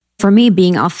For me,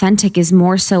 being authentic is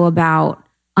more so about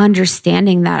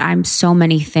understanding that I'm so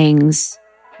many things,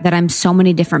 that I'm so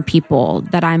many different people,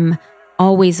 that I'm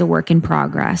always a work in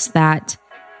progress, that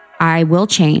I will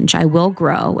change, I will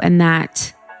grow, and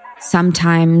that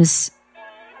sometimes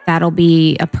that'll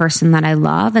be a person that I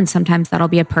love, and sometimes that'll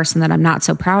be a person that I'm not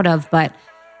so proud of. But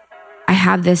I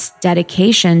have this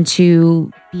dedication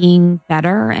to being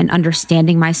better and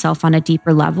understanding myself on a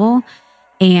deeper level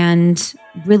and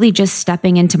really just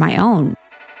stepping into my own.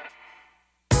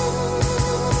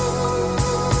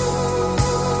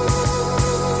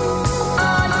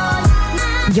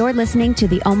 You're listening to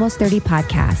the Almost 30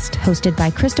 podcast, hosted by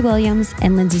Krista Williams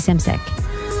and Lindsay Simsick.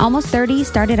 Almost 30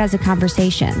 started as a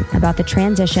conversation about the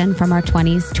transition from our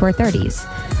 20s to our 30s.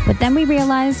 But then we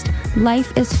realized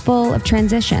life is full of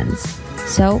transitions.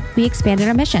 So we expanded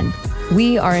our mission.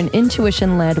 We are an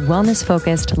intuition-led,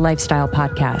 wellness-focused lifestyle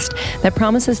podcast that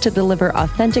promises to deliver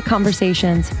authentic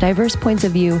conversations, diverse points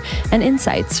of view, and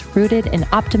insights rooted in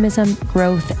optimism,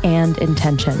 growth, and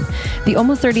intention. The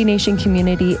Almost 30 Nation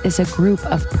community is a group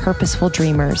of purposeful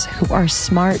dreamers who are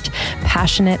smart,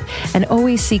 passionate, and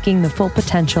always seeking the full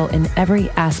potential in every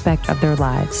aspect of their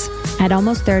lives. At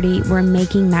Almost 30, we're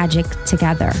making magic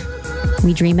together.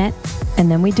 We dream it, and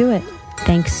then we do it.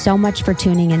 Thanks so much for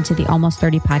tuning into the Almost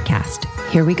 30 podcast.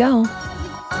 Here we go.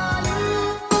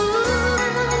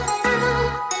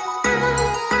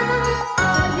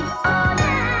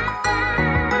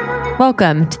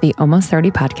 Welcome to the Almost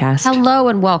 30 podcast. Hello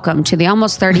and welcome to the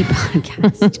Almost 30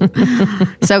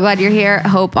 podcast. So glad you're here.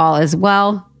 Hope all is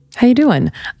well. How you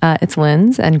doing? It's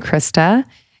Linz and Krista,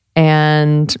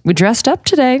 and we dressed up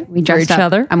today. We dressed for each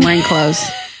other. I'm wearing clothes.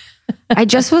 I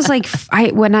just was like,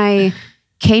 when I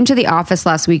came to the office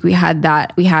last week, we had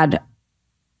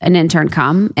an intern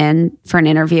come in for an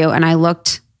interview, and I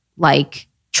looked like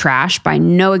trash, by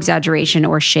no exaggeration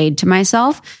or shade to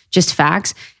myself, just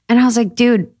facts. And I was like,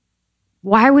 dude,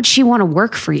 why would she want to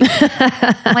work for you?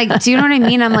 Like, do you know what I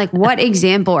mean? I'm like, what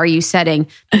example are you setting?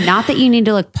 Not that you need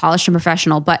to look polished and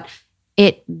professional, but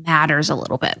it matters a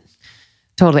little bit.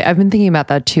 Totally. I've been thinking about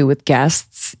that too with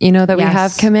guests, that we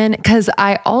have come in. Because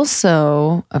I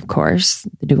also, of course,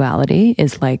 the duality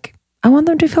is like, I want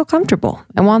them to feel comfortable.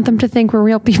 I want them to think we're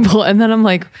real people. And then I'm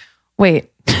like,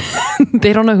 wait,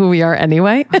 they don't know who we are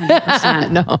anyway.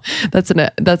 No, that's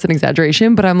an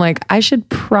exaggeration. But I'm like, I should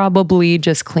probably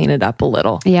just clean it up a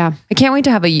little. Yeah. I can't wait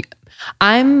to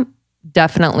I'm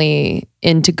definitely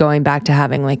into going back to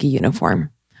having like a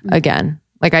uniform again.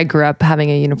 Like I grew up having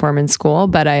a uniform in school,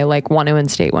 but I like want to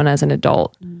instate one as an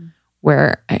adult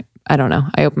where I don't know.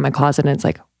 I open my closet and it's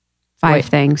like five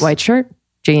things: white shirt,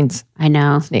 jeans. I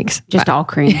know. Sneaks. Just all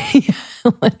cream. Yeah,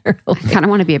 literally. I kind of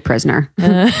want to be a prisoner.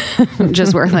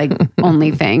 Just wear like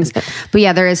only things. But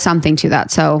yeah, there is something to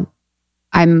that. So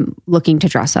I'm looking to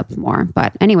dress up more.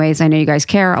 But anyways, I know you guys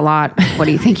care a lot. What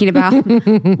are you thinking about?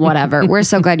 Whatever. We're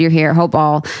so glad you're here. Hope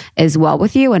all is well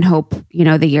with you, and hope,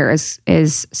 the year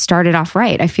is started off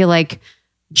right. I feel like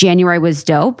January was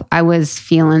dope. I was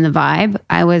feeling the vibe.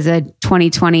 I was a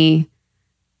 2020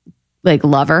 like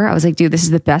lover. I was like, dude, this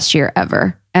is the best year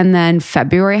ever. And then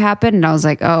February happened and I was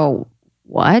like, oh,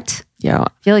 what? Yeah.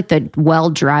 I feel like the well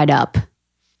dried up.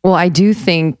 Well, I do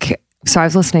think, so I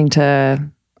was listening to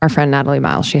our friend Natalie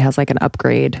Miles. She has like an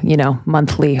upgrade,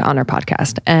 monthly on her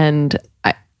podcast. And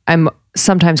I'm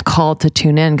sometimes called to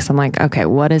tune in because I'm like, okay,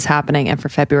 what is happening? And for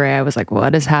February, I was like,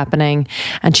 what is happening?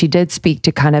 And she did speak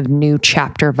to kind of new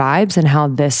chapter vibes and how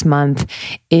this month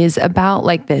is about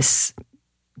like this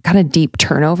kind of deep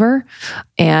turnover.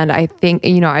 And I think,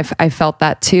 I felt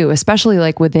that too, especially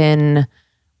like within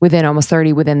Almost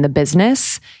 30, within the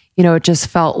business, it just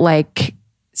felt like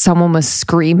someone was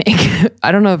screaming.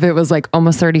 I don't know if it was like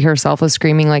Almost 30 herself was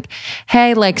screaming like,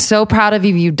 hey, like so proud of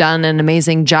you. You've done an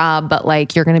amazing job, but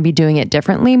like you're going to be doing it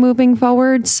differently moving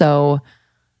forward. So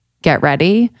get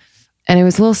ready. And it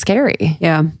was a little scary.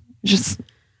 Yeah.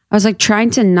 I was like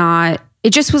trying to not, it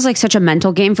just was like such a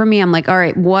mental game for me. I'm like, all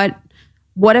right, what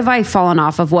have I fallen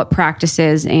off of? What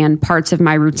practices and parts of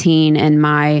my routine and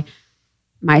my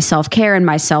self-care and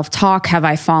my self-talk have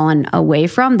I fallen away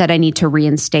from that I need to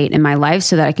reinstate in my life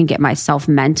so that I can get myself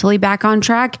mentally back on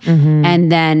track? Mm-hmm.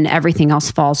 And then everything else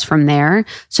falls from there.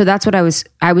 So that's what I was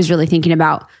really thinking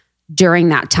about during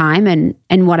that time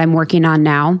and what I'm working on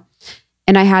now.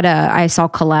 And I saw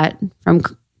Colette from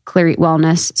Clear Eat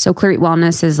Wellness. So Clear Eat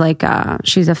Wellness is like,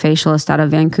 she's a facialist out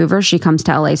of Vancouver. She comes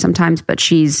to LA sometimes, but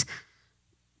she's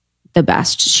the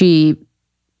best. She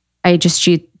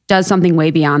does something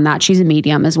way beyond that. She's a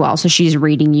medium as well. So she's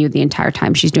reading you the entire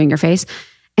time she's doing your face.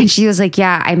 And she was like,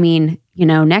 yeah, I mean,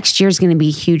 next year's going to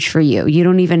be huge for you. You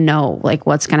don't even know like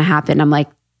what's going to happen. I'm like,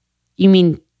 you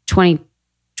mean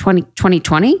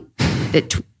 2020, the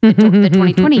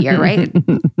 2020 year, right?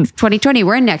 2020,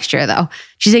 we're in next year though.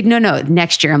 She's like, no,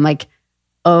 next year. I'm like,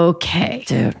 okay.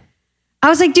 Dude. I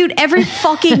was like, dude, every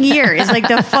fucking year is like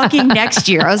the fucking next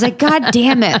year. I was like, God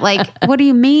damn it. Like, what do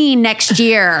you mean next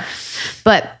year?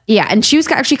 But yeah. And she was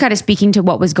actually kind of speaking to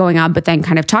what was going on, but then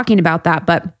kind of talking about that.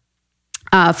 But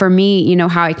for me, you know,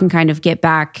 how I can kind of get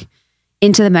back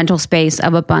into the mental space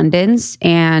of abundance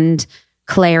and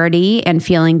clarity and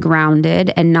feeling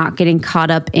grounded and not getting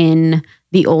caught up in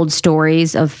the old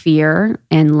stories of fear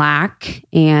and lack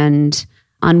and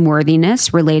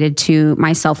unworthiness related to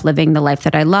myself living the life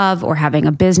that I love or having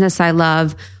a business I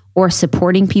love or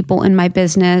supporting people in my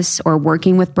business or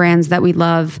working with brands that we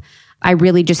love. I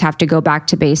really just have to go back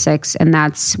to basics. And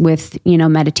that's with, you know,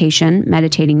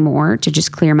 meditating more to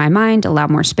just clear my mind, allow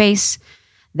more space.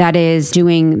 That is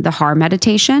doing the Har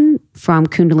meditation from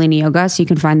Kundalini Yoga. So you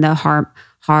can find the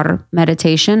Har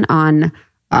meditation on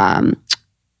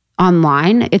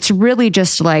online. It's really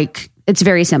just like, it's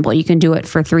very simple. You can do it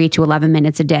for 3 to 11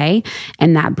 minutes a day,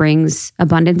 and that brings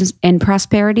abundance and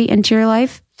prosperity into your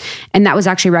life. And that was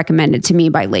actually recommended to me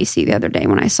by Lacey the other day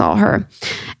when I saw her.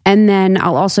 And then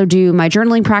I'll also do my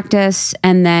journaling practice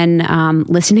and then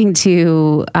listening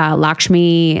to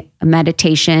Lakshmi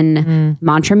meditation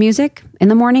mantra music in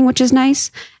the morning, which is nice.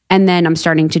 And then I'm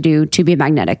starting to do To Be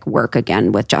Magnetic work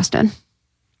again with Justin.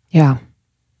 Yeah.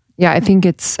 Yeah, I think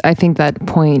that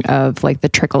point of like the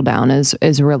trickle down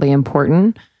is really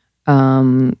important.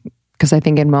 Because I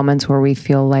think in moments where we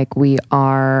feel like we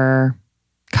are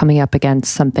coming up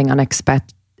against something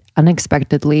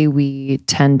unexpectedly, we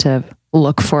tend to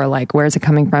look for like, where's it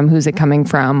coming from? Who's it coming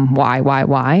from?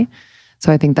 Why?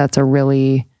 So I think that's a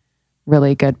really,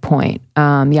 really good point.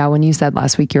 Yeah, when you said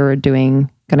last week you were going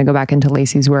to go back into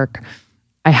Lacey's work,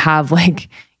 I have like,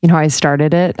 you know, I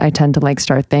started it. I tend to like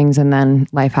start things and then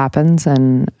life happens.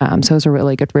 And so it was a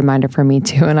really good reminder for me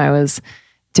too. And I was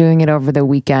doing it over the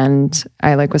weekend.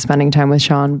 I like was spending time with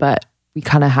Sean, but we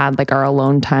kind of had like our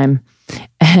alone time.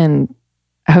 And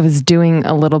I was doing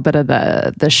a little bit of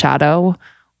the shadow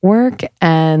work,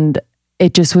 and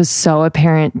it just was so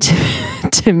apparent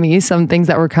to me, some things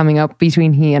that were coming up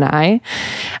between he and I.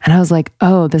 And I was like,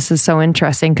 oh, this is so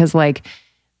interesting. Cause like,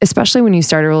 especially when you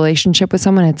start a relationship with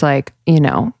someone, it's like, you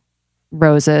know,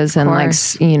 roses and like,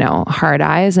 you know, hard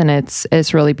eyes, and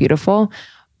it's really beautiful.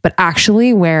 But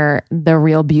actually where the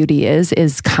real beauty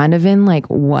is kind of in like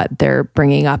what they're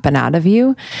bringing up and out of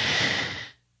you.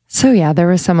 So yeah, there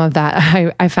was some of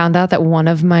that. I found out that one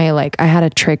of my, like, I had a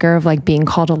trigger of like being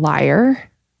called a liar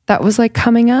that was like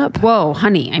coming up. Whoa,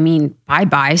 honey. I mean,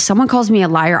 bye-bye. Someone calls me a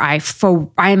liar.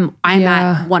 I'm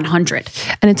at 100.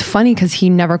 And it's funny because he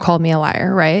never called me a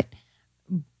liar, right?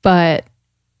 But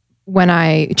when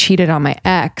I cheated on my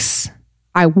ex,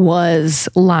 I was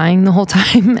lying the whole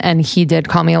time, and he did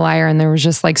call me a liar, and there was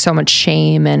just like so much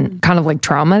shame and kind of like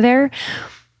trauma there.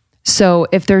 So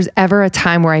if there's ever a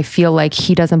time where I feel like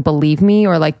he doesn't believe me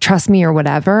or like trust me or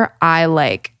whatever,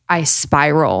 I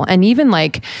spiral. And even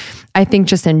like, I think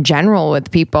just in general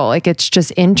with people, like it's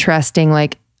just interesting.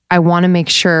 Like I want to make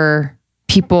sure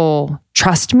people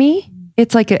trust me.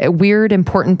 It's like a weird,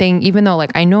 important thing, even though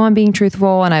like I know I'm being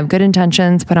truthful and I have good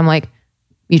intentions, but I'm like,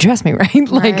 you trust me, right?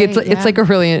 Like it's like a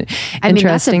really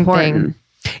interesting thing.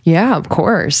 Yeah, of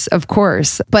course.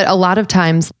 But a lot of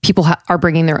times people are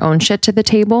bringing their own shit to the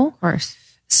table. Of course.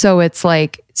 So it's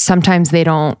like, sometimes they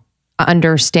don't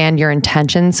understand your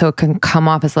intention. So it can come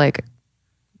off as like,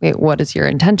 wait, what is your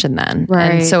intention then?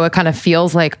 Right. And so it kind of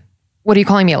feels like, what are you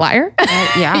calling me, a liar?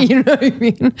 Yeah. You know what I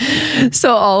mean?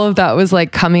 So all of that was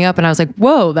like coming up, and I was like,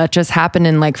 whoa, that just happened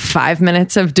in like 5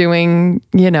 minutes of doing,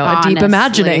 you know, honestly. A deep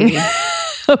imagining.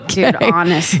 Okay. Dude,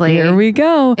 honestly. Here we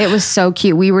go. It was so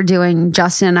cute.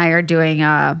 Justin and I are doing,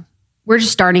 we're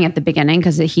just starting at the beginning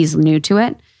because he's new to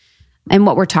it. And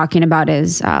what we're talking about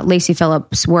is Lacy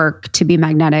Phillips' work, To Be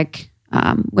Magnetic,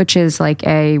 which is like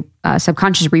a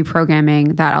subconscious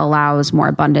reprogramming that allows more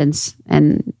abundance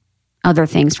and other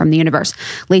things from the universe.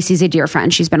 Lacey's a dear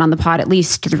friend. She's been on the pod at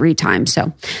least 3 times.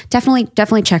 So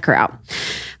definitely check her out.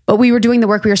 But we were doing the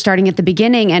work, we were starting at the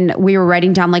beginning, and we were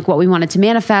writing down like what we wanted to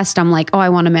manifest. I'm like, oh, I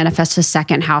want to manifest a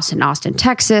second house in Austin,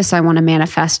 Texas. I want to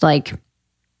manifest like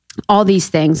all these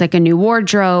things, like a new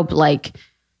wardrobe, like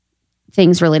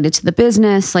things related to the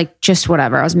business, like just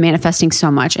whatever. I was manifesting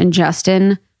so much. And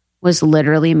Justin was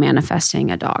literally manifesting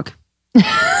a dog.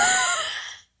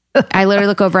 I literally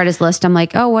look over at his list. I'm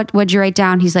like, oh, what'd you write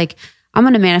down? He's like, I'm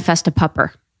going to manifest a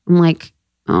pupper. I'm like,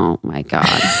 oh my God.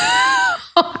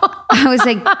 I was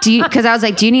like,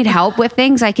 do you need help with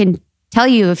things? I can tell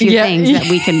you a few things that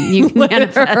you can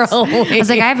manifest. I was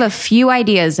like, I have a few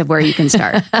ideas of where you can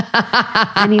start.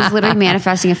 And he's literally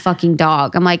manifesting a fucking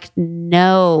dog. I'm like,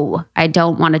 no, I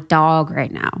don't want a dog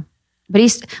right now. But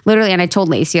he's literally, and I told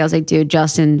Lacey, I was like, dude,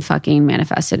 Justin fucking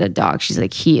manifested a dog. She's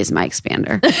like, he is my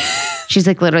expander. She's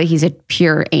like, literally, he's a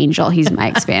pure angel. He's my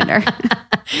expander.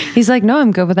 He's like, no,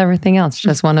 I'm good with everything else.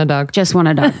 Just want a dog. Just want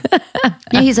a dog.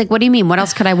 Yeah, he's like, what do you mean? What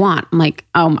else could I want? I'm like,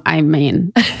 I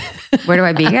mean, where do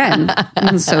I begin?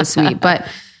 It's so sweet. But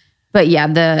yeah,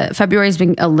 the February's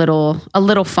been a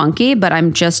little funky, but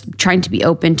I'm just trying to be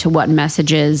open to what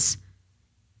messages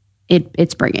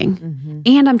it's bringing. Mm-hmm.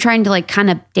 And I'm trying to like kind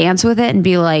of dance with it and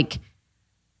be like,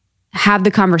 have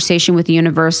the conversation with the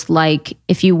universe. Like,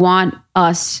 if you want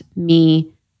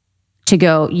me to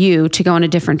go in a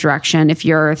different direction, if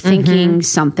you're thinking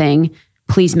something,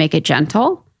 please make it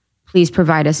gentle. Please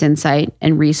provide us insight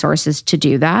and resources to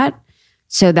do that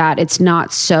so that it's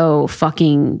not so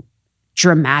fucking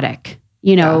dramatic,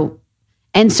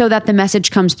 and so that the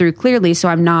message comes through clearly. So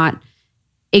I'm not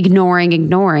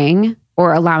ignoring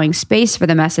or allowing space for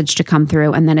the message to come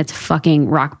through and then it's fucking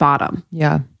rock bottom.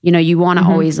 Yeah. You want to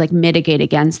always like mitigate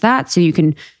against that. So you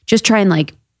can just try and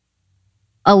like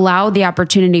allow the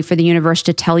opportunity for the universe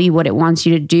to tell you what it wants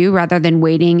you to do rather than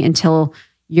waiting until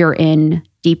you're in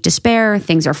deep despair,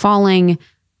 things are falling,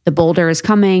 the boulder is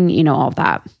coming, all of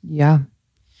that. Yeah.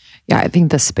 Yeah. I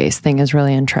think the space thing is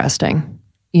really interesting,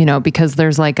 because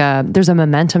there's a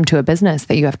momentum to a business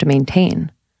that you have to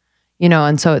maintain.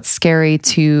 And so it's scary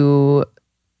to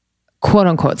quote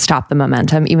unquote stop the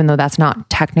momentum, even though that's not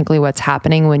technically what's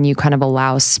happening when you kind of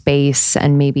allow space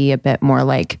and maybe a bit more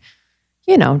like,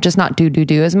 just not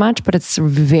do as much, but it's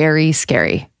very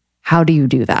scary. How do you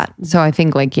do that? So I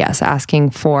think like, yes,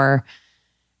 asking for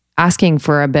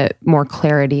a bit more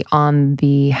clarity on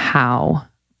the how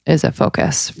is a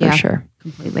focus for sure.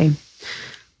 Completely.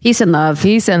 Peace and love.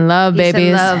 Peace and love,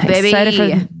 babies. Excited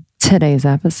for today's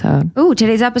episode. Ooh,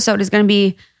 today's episode is going to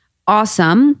be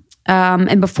awesome.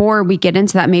 And before we get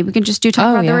into that, maybe we can just talk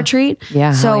about the retreat.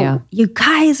 Yeah. So you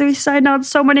guys, we signed on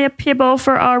so many people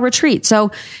for our retreat.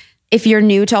 So if you're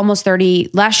new to Almost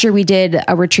 30, last year we did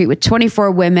a retreat with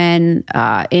 24 women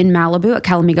in Malibu at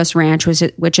Calamigos Ranch,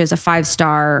 which is a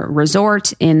 5-star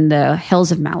resort in the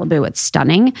hills of Malibu. It's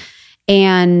stunning.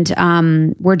 And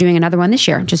we're doing another one this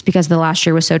year just because the last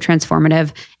year was so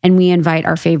transformative. And we invite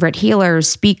our favorite healers,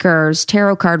 speakers,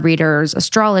 tarot card readers,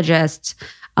 astrologists,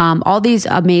 all these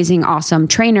amazing, awesome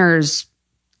trainers,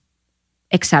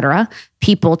 etc.,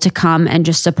 people to come and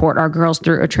just support our girls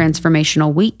through a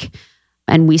transformational week.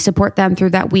 And we support them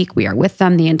through that week. We are with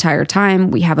them the entire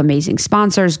time. We have amazing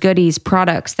sponsors, goodies,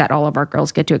 products that all of our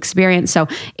girls get to experience. So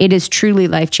it is truly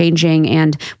life-changing.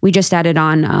 And we just added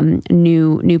on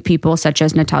new people such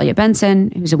as Natalia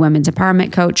Benson, who's a women's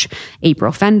empowerment coach,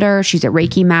 April Fender. She's a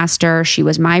Reiki master. She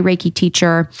was my Reiki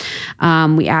teacher.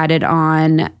 We added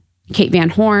on Kate Van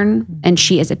Horn, and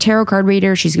she is a tarot card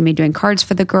reader. She's going to be doing cards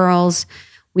for the girls.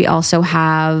 We also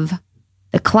have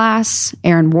the class,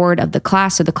 Erin Ward of the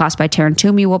class. So the class by Taryn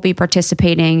Toomey will be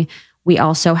participating. We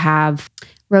also have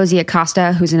Rosie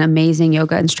Acosta, who's an amazing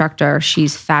yoga instructor.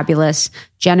 She's fabulous.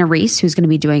 Jenna Reese, who's going to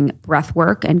be doing breath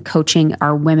work and coaching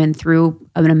our women through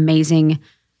an amazing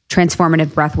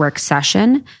transformative breath work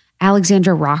session.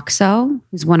 Alexandra Roxo,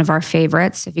 who's one of our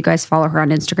favorites. If you guys follow her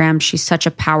on Instagram, she's such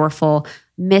a powerful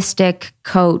mystic,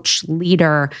 coach,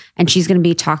 leader. And she's going to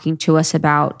be talking to us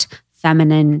about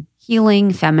feminine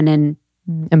healing, feminine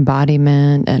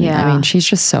embodiment. And I mean, she's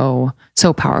just so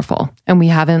powerful. And we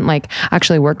haven't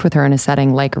actually worked with her in a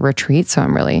setting like a retreat. So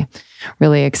I'm really,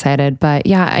 really excited. But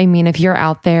yeah, I mean, if you're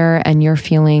out there and you're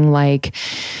feeling like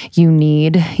you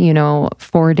need,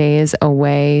 4 days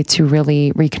away to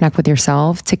really reconnect with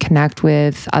yourself, to connect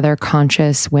with other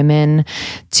conscious women,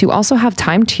 to also have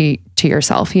time to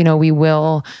yourself, we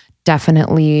will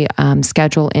definitely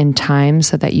schedule in time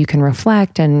so that you can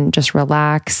reflect and just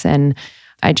relax. And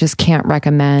I just can't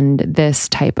recommend this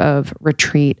type of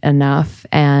retreat enough.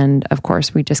 And of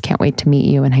course, we just can't wait to meet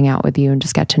you and hang out with you and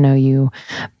just get to know you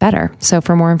better. So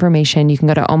for more information, you can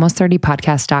go to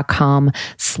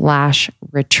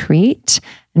almost30podcast.com/retreat.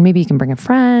 And maybe you can bring a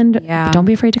friend. Yeah. But don't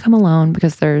be afraid to come alone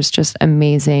because there's just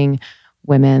amazing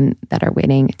women that are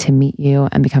waiting to meet you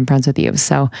and become friends with you.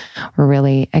 So we're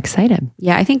really excited.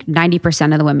 Yeah, I think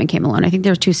 90% of the women came alone. I think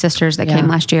there were 2 sisters that came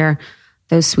last year.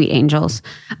 Those sweet angels.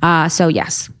 So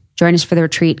yes, join us for the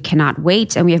retreat. Cannot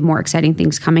wait. And we have more exciting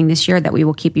things coming this year that we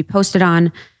will keep you posted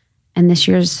on. And this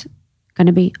year's going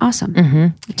to be awesome.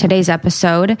 Mm-hmm. Today's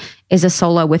episode is a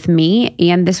solo with me.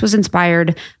 And this was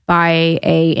inspired by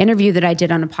an interview that I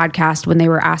did on a podcast when they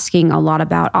were asking a lot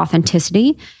about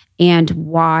authenticity and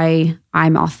why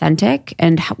I'm authentic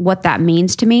and what that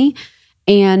means to me.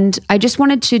 And I just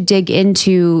wanted to dig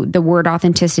into the word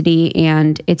authenticity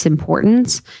and its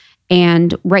importance.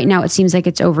 And right now it seems like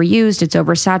it's overused, it's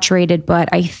oversaturated, but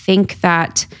I think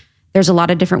that there's a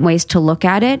lot of different ways to look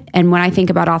at it. And when I think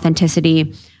about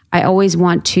authenticity, I always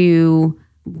want to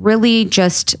really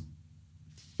just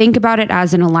think about it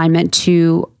as an alignment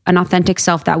to an authentic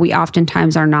self that we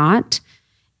oftentimes are not.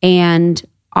 And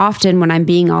often when I'm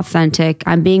being authentic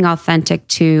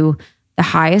to the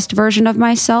highest version of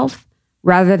myself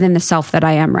rather than the self that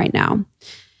I am right now.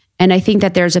 And I think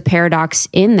that there's a paradox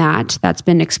in that that's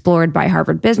been explored by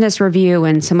Harvard Business Review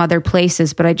and some other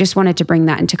places, but I just wanted to bring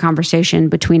that into conversation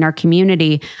between our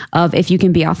community of if you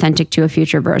can be authentic to a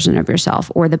future version of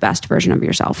yourself or the best version of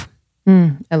yourself.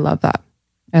 I love that.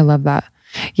 I love that.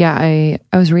 Yeah, I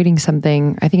was reading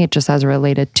something, I think it just as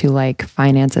related to like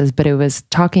finances, but it was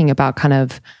talking about kind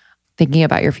of thinking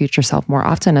about your future self more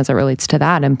often as it relates to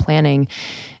that and planning.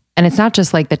 And it's not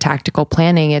just like the tactical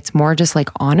planning, it's more just like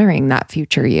honoring that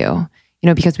future you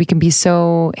know, because we can be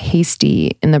so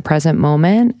hasty in the present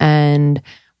moment and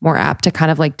more apt to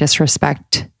kind of like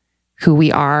disrespect who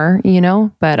we are, you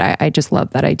know, but I just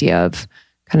love that idea of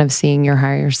kind of seeing your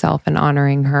higher self and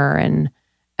honoring her and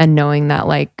knowing that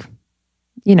like,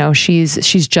 you know, she's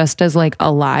just as like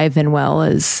alive and well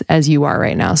as you are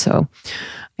right now. So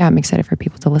yeah, I'm excited for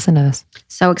people to listen to this.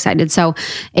 So excited. So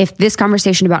if this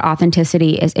conversation about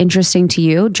authenticity is interesting to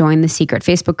you, join the secret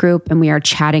Facebook group, and we are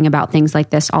chatting about things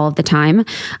like this all of the time.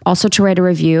 Also, to write a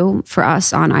review for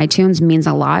us on iTunes means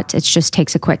a lot. It just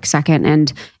takes a quick second,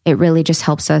 and it really just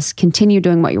helps us continue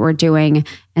doing what we're doing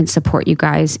and support you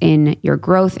guys in your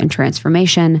growth and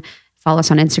transformation. Follow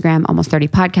us on Instagram, Almost 30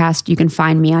 Podcast. You can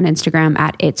find me on Instagram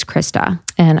at It's Krista.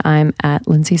 And I'm at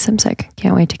Lindsay Simcik.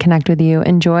 Can't wait to connect with you.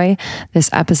 Enjoy this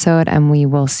episode, and we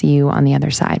will see you on the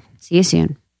other side. See you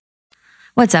soon.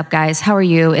 What's up, guys? How are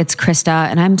you? It's Krista,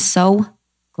 and I'm so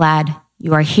glad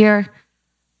you are here.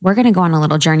 We're going to go on a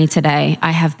little journey today. I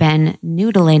have been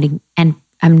noodling, and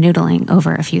I'm noodling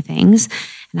over a few things,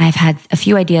 and I've had a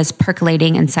few ideas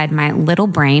percolating inside my little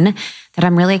brain that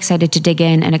I'm really excited to dig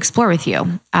in and explore with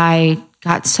you. I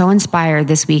got so inspired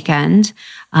this weekend.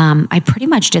 I pretty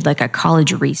much did like a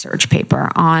college research paper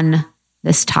on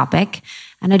this topic.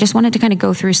 And I just wanted to kind of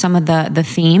go through some of the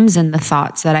themes and the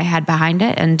thoughts that I had behind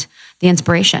it and the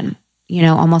inspiration. You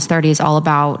know, Almost 30 is all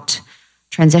about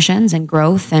transitions and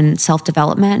growth and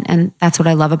self-development. And that's what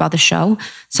I love about the show.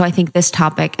 So I think this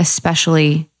topic,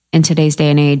 especially in today's day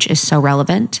and age, is so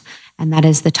relevant. And that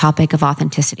is the topic of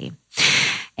authenticity.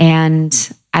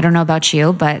 And I don't know about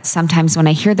you, but sometimes when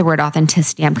I hear the word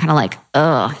authenticity, I'm kind of like,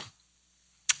 ugh.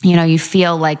 You know, you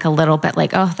feel like a little bit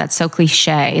like, oh, that's so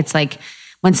cliche. It's like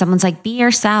when someone's like, be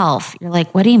yourself. You're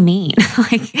like, what do you mean?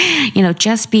 Like, you know,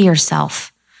 just be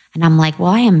yourself. And I'm like,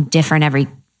 well, I am different every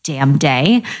damn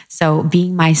day. So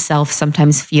being myself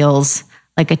sometimes feels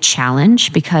like a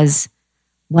challenge, because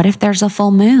what if there's a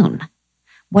full moon?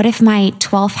 What if my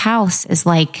 12th house is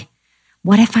like,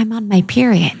 what if I'm on my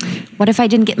period? What if I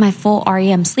didn't get my full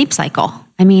REM sleep cycle?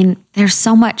 I mean, there's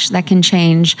so much that can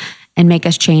change and make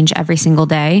us change every single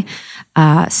day.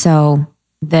 So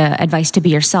the advice to be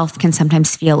yourself can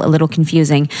sometimes feel a little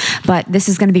confusing, but this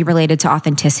is going to be related to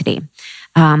authenticity.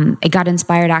 It got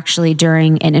inspired actually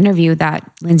during an interview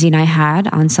that Lindsay and I had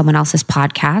on someone else's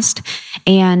podcast.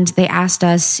 And they asked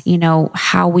us, you know,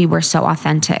 how we were so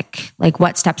authentic, like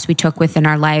what steps we took within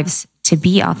our lives to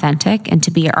be authentic and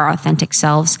to be our authentic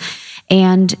selves.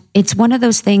 And it's one of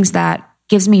those things that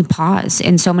gives me pause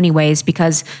in so many ways,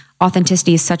 because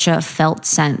authenticity is such a felt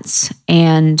sense,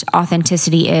 and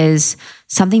authenticity is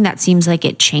something that seems like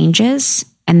it changes,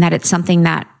 and that it's something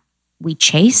that we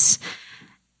chase,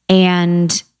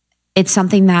 and it's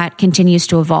something that continues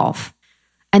to evolve.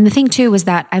 And the thing too is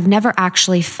that I've never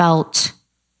actually felt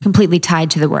completely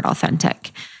tied to the word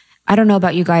authentic. I don't know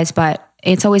about you guys, but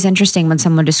it's always interesting when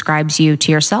someone describes you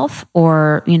to yourself,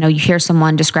 or, you know, you hear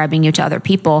someone describing you to other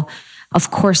people. Of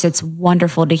course, it's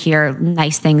wonderful to hear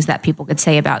nice things that people could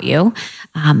say about you.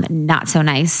 Not so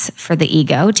nice for the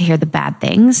ego to hear the bad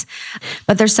things.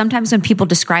 But there's sometimes when people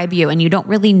describe you and you don't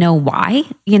really know why.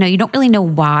 You know, you don't really know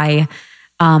why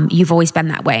you've always been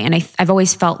that way. And I've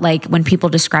always felt like when people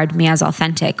described me as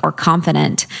authentic or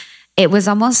confident, it was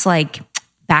almost like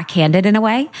backhanded in a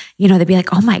way. You know, they'd be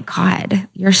like, oh my God,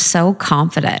 you're so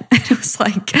confident. It was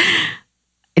like,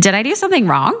 did I do something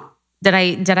wrong? Did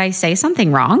I say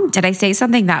something wrong? Did I say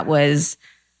something that was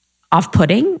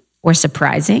off-putting or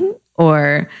surprising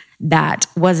or that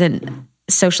wasn't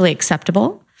socially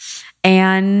acceptable?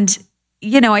 And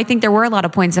I think there were a lot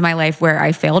of points in my life where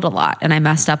I failed a lot and I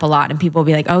messed up a lot, and people will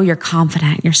be like, oh, you're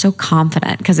confident. You're so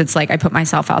confident. Because it's like I put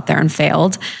myself out there and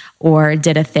failed or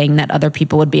did a thing that other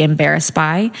people would be embarrassed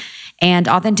by. And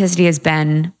authenticity has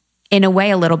been, in a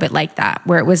way, a little bit like that,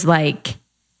 where it was like,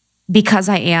 because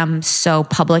I am so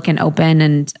public and open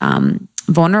and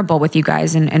vulnerable with you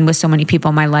guys and with so many people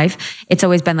in my life, it's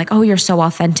always been like, oh, you're so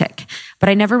authentic. But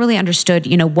I never really understood,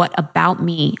 what about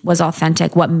me was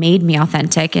authentic, what made me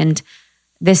authentic. And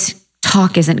this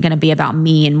talk isn't going to be about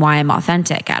me and why I'm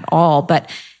authentic at all. But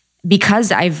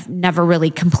because I've never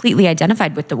really completely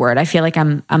identified with the word, I feel like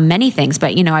I'm many things,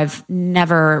 but I've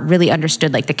never really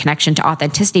understood like the connection to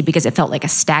authenticity, because it felt like a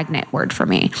stagnant word for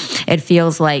me. It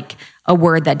feels like a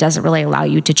word that doesn't really allow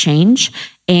you to change.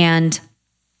 And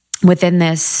within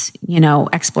this,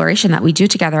 exploration that we do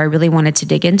together, I really wanted to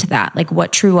dig into that, like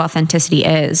what true authenticity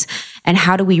is and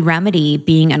how do we remedy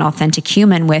being an authentic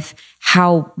human with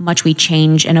how much we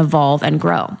change and evolve and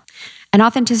grow. And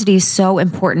authenticity is so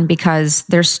important because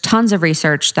there's tons of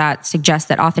research that suggests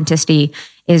that authenticity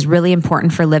is really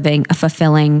important for living a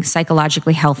fulfilling,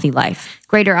 psychologically healthy life.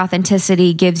 Greater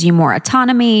authenticity gives you more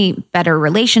autonomy, better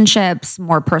relationships,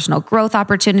 more personal growth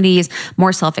opportunities,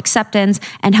 more self-acceptance,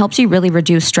 and helps you really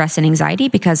reduce stress and anxiety,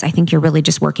 because I think you're really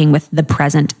just working with the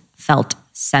present felt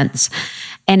sense.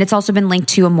 And it's also been linked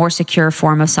to a more secure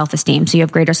form of self-esteem. So you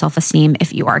have greater self-esteem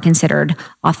if you are considered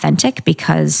authentic,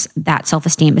 because that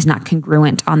self-esteem is not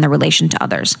congruent on the relation to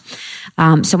others.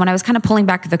 So when I was kind of pulling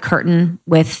back the curtain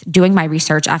with doing my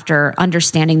research after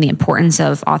understanding the importance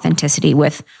of authenticity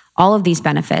with all of these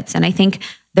benefits, and I think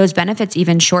those benefits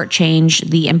even shortchange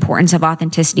the importance of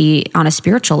authenticity on a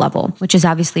spiritual level, which is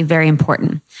obviously very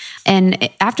important. And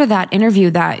after that interview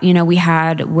that, we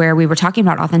had where we were talking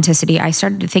about authenticity, I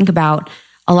started to think about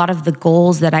a lot of the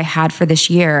goals that I had for this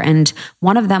year. And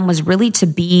one of them was really to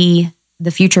be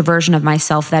the future version of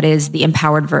myself that is the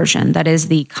empowered version, that is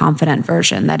the confident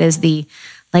version, that is the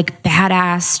like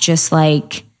badass, just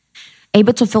like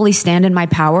able to fully stand in my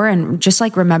power and just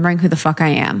like remembering who the fuck I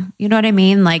am. You know what I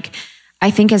mean? Like, I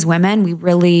think as women, we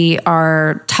really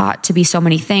are taught to be so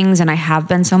many things, and I have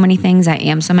been so many things. I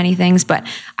am so many things, but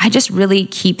I just really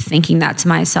keep thinking that to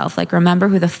myself, like, remember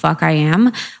who the fuck I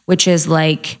am, which is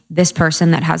like this person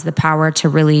that has the power to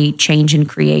really change and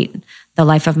create the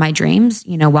life of my dreams,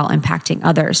 while impacting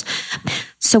others.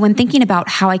 So when thinking about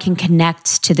how I can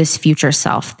connect to this future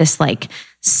self, this like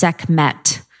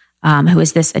Sekhmet, who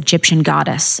is this Egyptian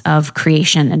goddess of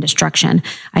creation and destruction,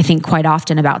 I think quite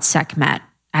often about Sekhmet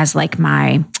as like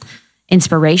my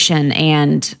inspiration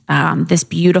and this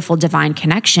beautiful divine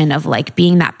connection of like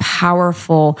being that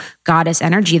powerful goddess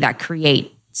energy that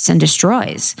creates and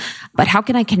destroys. But how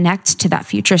can I connect to that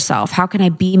future self? How can I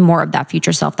be more of that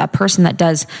future self, that person that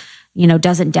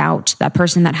doesn't doubt, that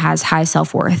person that has high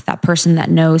self-worth, that person that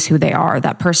knows who they are,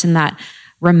 that person that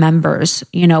remembers,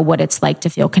 what it's like to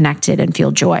feel connected and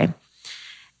feel joy.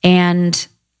 And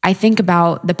I think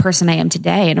about the person I am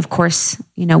today. And of course,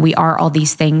 we are all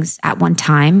these things at one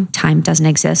time. Time doesn't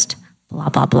exist, blah,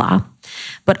 blah, blah.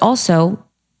 But also,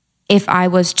 if I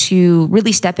was to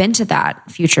really step into that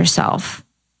future self,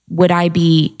 would I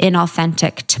be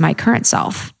inauthentic to my current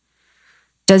self?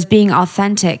 Does being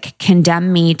authentic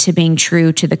condemn me to being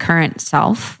true to the current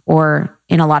self, or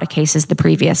in a lot of cases, the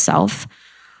previous self?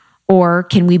 Or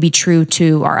can we be true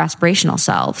to our aspirational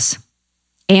selves?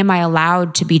 Am I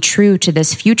allowed to be true to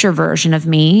this future version of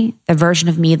me, the version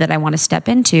of me that I want to step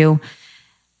into?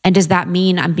 And does that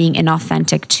mean I'm being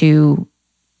inauthentic to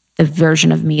the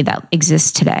version of me that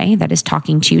exists today, that is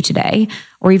talking to you today,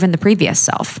 or even the previous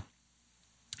self?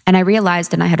 And I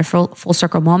realized, and I had a full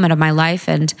circle moment of my life.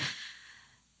 And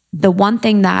the one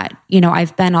thing that,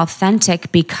 I've been authentic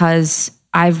because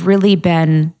I've really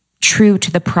been true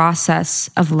to the process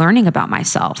of learning about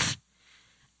myself.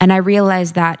 And I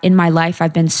realized that in my life,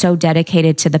 I've been so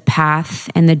dedicated to the path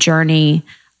and the journey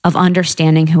of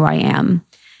understanding who I am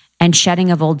and shedding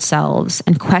of old selves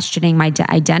and questioning my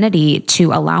identity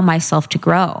to allow myself to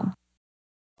grow.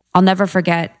 I'll never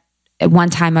forget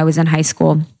one time I was in high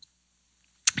school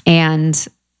and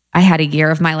I had a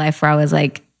year of my life where I was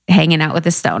like hanging out with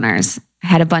the stoners. I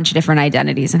had a bunch of different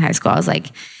identities in high school. I was like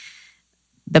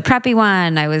the preppy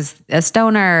one. I was a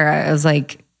stoner. I was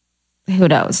like, who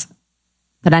knows?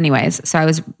 But anyways, so I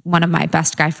was one of my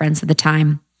best guy friends at the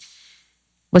time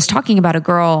was talking about a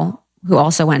girl who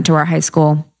also went to our high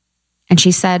school. And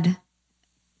she said,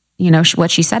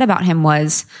 what she said about him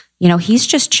was, he's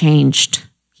just changed.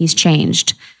 He's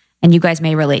changed. And you guys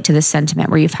may relate to this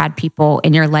sentiment where you've had people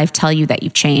in your life tell you that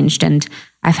you've changed. And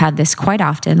I've had this quite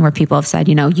often where people have said,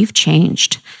 you've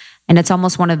changed. And it's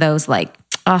almost one of those like,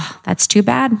 oh, that's too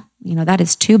bad. That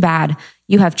is too bad.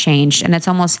 You have changed. And it's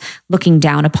almost looking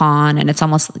down upon, and it's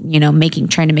almost,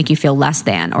 trying to make you feel less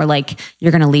than, or like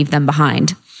you're going to leave them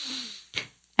behind.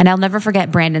 And I'll never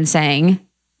forget Brandon saying,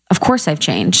 of course I've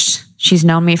changed. She's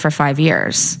known me for 5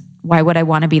 years. Why would I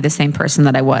want to be the same person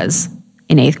that I was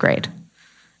in 8th grade?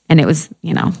 And it was,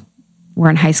 we're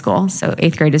in high school, so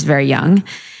 8th grade is very young.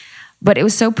 But it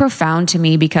was so profound to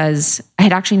me because I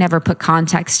had actually never put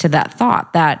context to that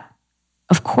thought that,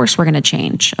 of course we're going to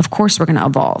change. Of course we're going to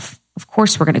evolve. Of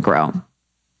course we're going to grow.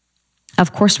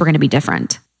 Of course we're going to be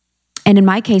different. And in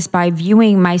my case, by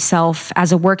viewing myself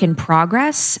as a work in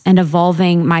progress and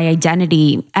evolving my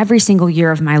identity every single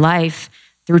year of my life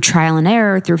through trial and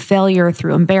error, through failure,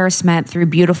 through embarrassment, through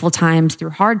beautiful times, through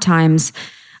hard times,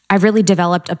 I've really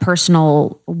developed a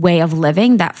personal way of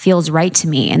living that feels right to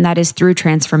me. And that is through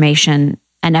transformation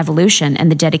and evolution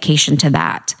and the dedication to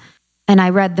that. And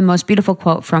I read the most beautiful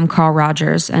quote from Carl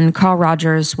Rogers. And Carl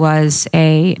Rogers was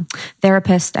a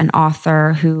therapist and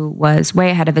author who was way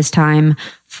ahead of his time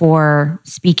for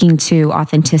speaking to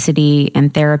authenticity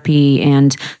and therapy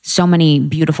and so many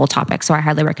beautiful topics. So I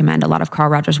highly recommend a lot of Carl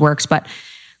Rogers' works. But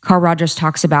Carl Rogers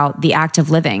talks about the act of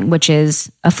living, which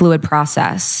is a fluid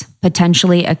process,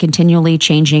 potentially a continually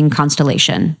changing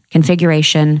constellation,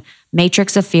 configuration,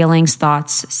 matrix of feelings,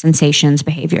 thoughts, sensations,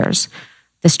 behaviors.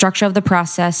 The structure of the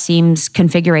process seems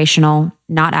configurational,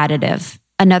 not additive.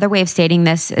 Another way of stating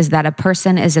this is that a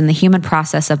person is in the human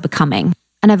process of becoming.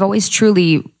 And I've always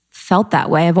truly felt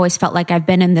that way. I've always felt like I've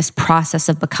been in this process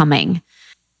of becoming.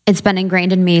 It's been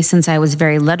ingrained in me since I was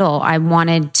very little. I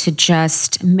wanted to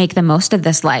just make the most of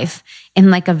this life in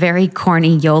like a very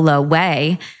corny YOLO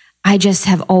way. I just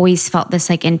have always felt this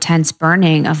like intense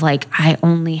burning of like, I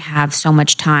only have so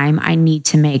much time. I need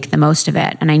to make the most of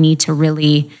it. And I need to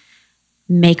really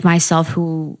make myself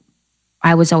who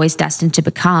I was always destined to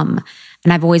become.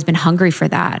 And I've always been hungry for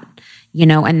that,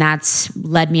 and that's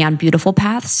led me on beautiful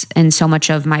paths. And so much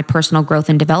of my personal growth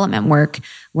and development work,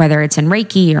 whether it's in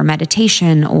Reiki or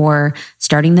meditation or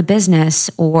starting the business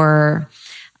or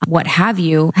what have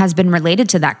you, has been related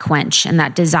to that quench and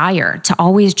that desire to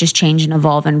always just change and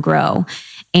evolve and grow.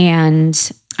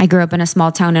 And I grew up in a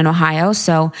small town in Ohio.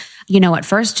 So, at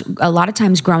first, a lot of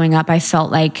times growing up, I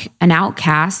felt like an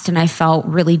outcast and I felt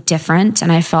really different.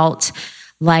 And I felt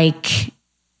like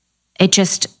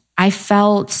I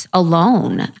felt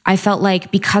alone. I felt like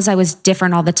because I was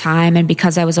different all the time and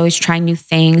because I was always trying new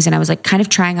things and I was like kind of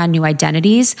trying on new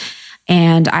identities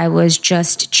and I was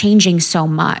just changing so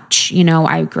much.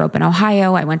 I grew up in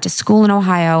Ohio. I went to school in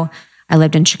Ohio. I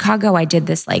lived in Chicago. I did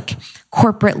this like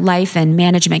corporate life and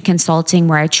management consulting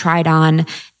where I tried on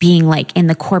being like in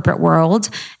the corporate world.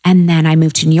 And then I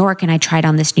moved to New York and I tried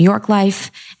on this New York life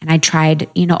and I tried,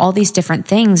 all these different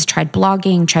things, tried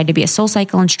blogging, tried to be a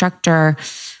SoulCycle instructor,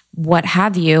 what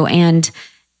have you. And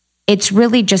it's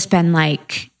really just been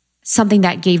like something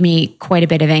that gave me quite a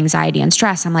bit of anxiety and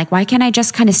stress. I'm like, why can't I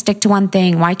just kind of stick to one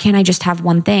thing? Why can't I just have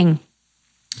one thing?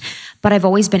 But I've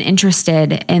always been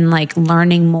interested in like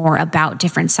learning more about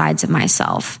different sides of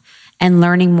myself and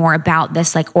learning more about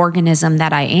this like organism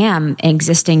that I am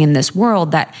existing in this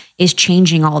world that is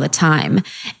changing all the time.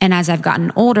 And as I've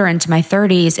gotten older into my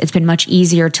 30s, it's been much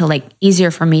easier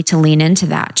for me to lean into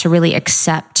that, to really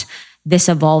accept this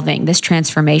evolving, this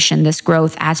transformation, this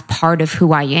growth as part of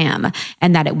who I am,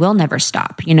 and that it will never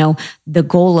stop. The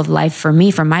goal of life for me,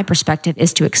 from my perspective,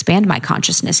 is to expand my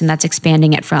consciousness, and that's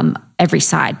expanding it from every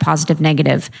side, positive,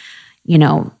 negative,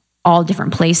 all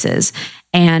different places.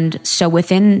 And so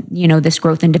within, this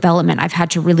growth and development, I've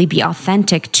had to really be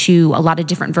authentic to a lot of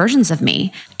different versions of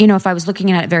me. If I was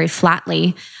looking at it very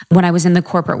flatly, when I was in the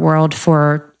corporate world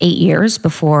for 8 years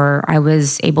before I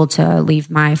was able to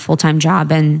leave my full-time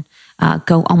job and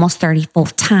go almost 30 full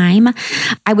time,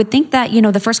 I would think that,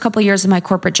 the first couple of years of my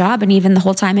corporate job and even the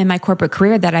whole time in my corporate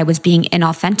career that I was being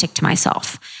inauthentic to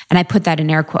myself. And I put that in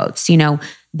air quotes,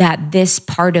 that this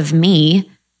part of me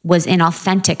was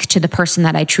inauthentic to the person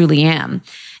that I truly am.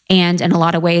 And in a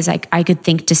lot of ways, I could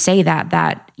think to say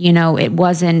that, it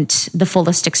wasn't the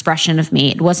fullest expression of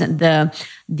me. It wasn't the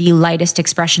lightest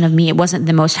expression of me. It wasn't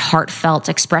the most heartfelt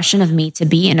expression of me to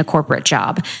be in a corporate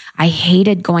job. I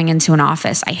hated going into an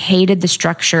office. I hated the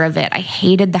structure of it. I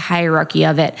hated the hierarchy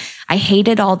of it. I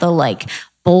hated all the like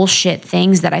bullshit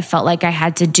things that I felt like I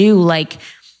had to do, like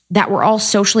that were all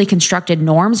socially constructed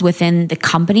norms within the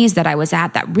companies that I was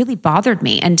at that really bothered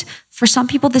me. And for some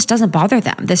people, this doesn't bother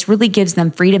them. This really gives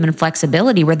them freedom and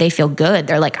flexibility where they feel good.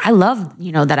 They're like, I love,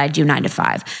 that I do 9 to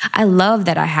 5. I love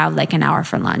that I have like an hour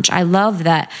for lunch. I love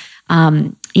that,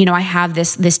 I have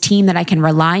this team that I can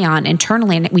rely on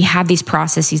internally. And we have these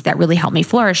processes that really help me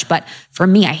flourish. But for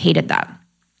me, I hated that.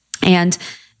 And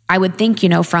I would think,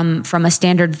 from a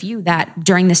standard view, that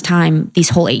during this time, these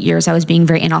whole 8 years, I was being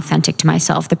very inauthentic to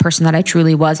myself, the person that I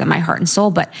truly was at my heart and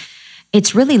soul. But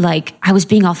it's really like I was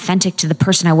being authentic to the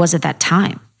person I was at that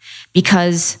time,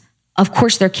 because of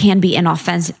course there can be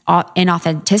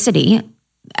inauthenticity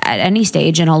at any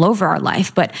stage and all over our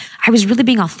life. But I was really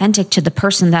being authentic to the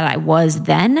person that I was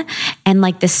then, and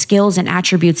like the skills and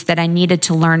attributes that I needed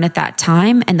to learn at that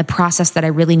time, and the process that I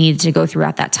really needed to go through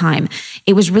at that time.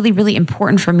 It was really, really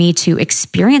important for me to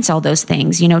experience all those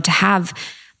things, to have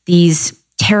these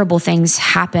terrible things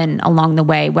happen along the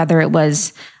way, whether it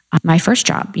was my first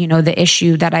job, the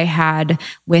issue that I had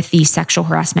with the sexual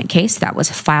harassment case that was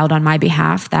filed on my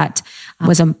behalf, that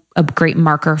was a great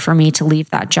marker for me to leave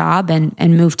that job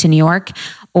and move to New York.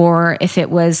 Or if it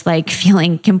was like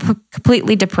feeling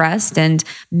completely depressed and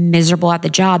miserable at the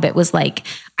job, it was like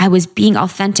I was being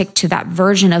authentic to that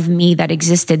version of me that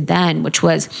existed then, which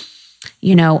was,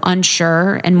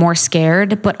 unsure and more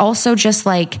scared, but also just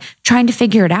like trying to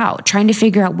figure out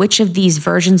which of these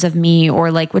versions of me,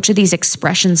 or like which of these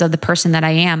expressions of the person that I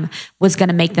am, was going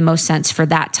to make the most sense for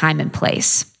that time and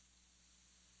place.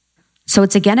 So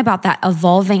it's again about that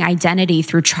evolving identity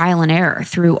through trial and error,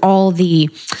 through all the,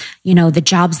 the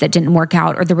jobs that didn't work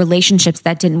out or the relationships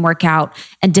that didn't work out,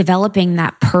 and developing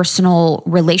that personal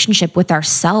relationship with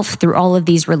ourselves through all of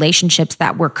these relationships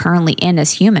that we're currently in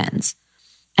as humans.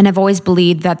 And I've always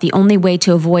believed that the only way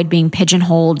to avoid being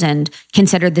pigeonholed and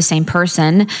considered the same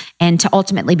person, and to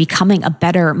ultimately becoming a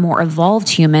better, more evolved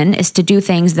human, is to do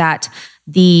things that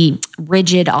the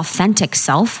rigid, authentic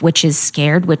self, which is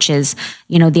scared, which is,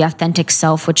 the authentic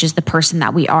self, which is the person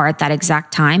that we are at that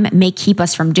exact time, may keep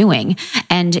us from doing.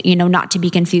 And, not to be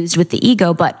confused with the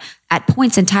ego, but at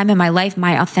points in time in my life,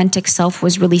 my authentic self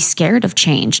was really scared of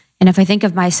change. And if I think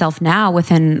of myself now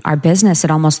within our business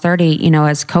at Almost 30,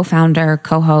 as co-founder,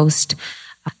 co-host,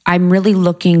 I'm really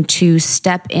looking to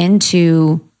step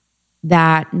into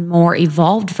that more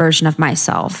evolved version of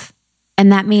myself.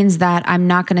 And that means that I'm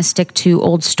not going to stick to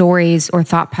old stories or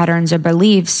thought patterns or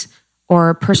beliefs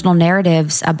or personal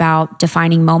narratives about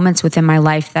defining moments within my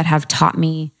life that have taught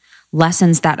me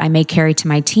lessons that I may carry to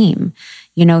my team.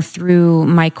 Through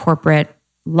my corporate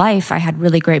life, I had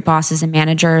really great bosses and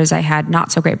managers. I had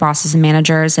not so great bosses and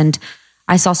managers. And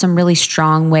I saw some really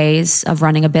strong ways of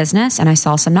running a business, and I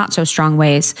saw some not so strong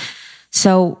ways.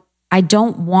 So I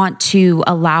don't want to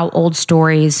allow old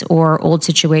stories or old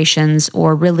situations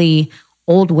or really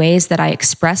old ways that I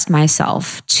expressed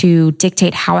myself to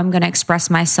dictate how I'm going to express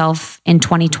myself in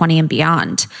 2020 and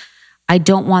beyond. I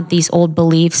don't want these old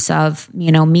beliefs of,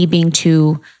 me being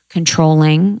too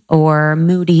controlling or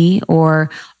moody or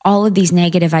all of these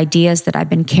negative ideas that I've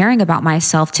been carrying about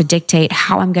myself to dictate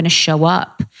how I'm going to show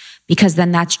up, because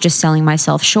then that's just selling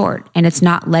myself short, and it's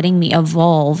not letting me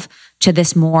evolve to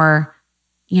this more,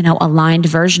 aligned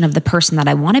version of the person that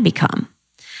I want to become.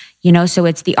 So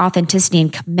it's the authenticity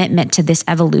and commitment to this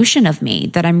evolution of me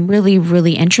that I'm really,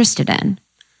 really interested in.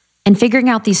 And figuring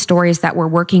out these stories that we're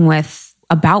working with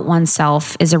about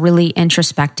oneself is a really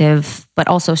introspective, but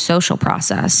also social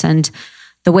process. And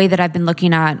the way that I've been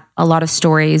looking at a lot of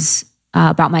stories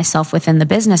about myself within the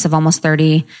business of Almost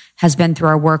 30 has been through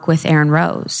our work with Erin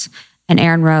Rose. And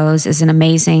Erin Rose is an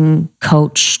amazing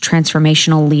coach,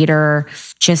 transformational leader,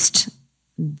 just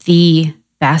the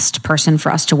best person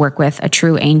for us to work with, a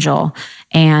true angel,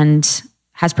 and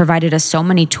has provided us so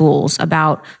many tools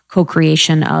about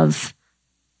co-creation of,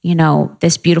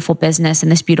 this beautiful business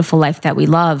and this beautiful life that we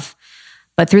love.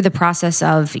 But through the process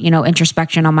of,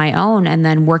 introspection on my own, and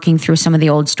then working through some of the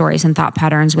old stories and thought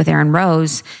patterns with Erin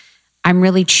Rose, I'm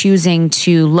really choosing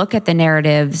to look at the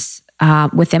narratives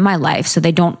within my life, so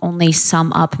they don't only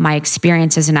sum up my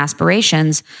experiences and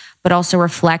aspirations, but also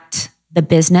reflect the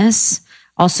business,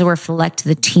 also reflect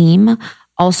the team,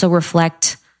 also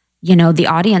reflect, the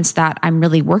audience that I'm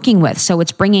really working with. So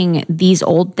it's bringing these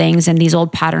old things and these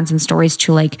old patterns and stories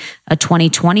to like a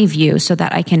 2020 view, so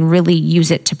that I can really use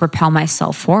it to propel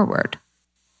myself forward.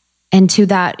 And to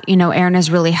that, Erin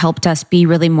has really helped us be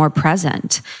really more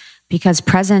present, because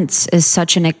presence is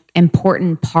such an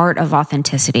important part of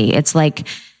authenticity. It's like,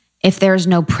 if there's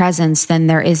no presence, then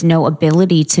there is no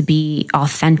ability to be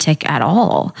authentic at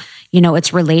all.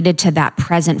 It's related to that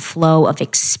present flow of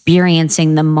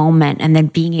experiencing the moment and then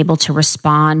being able to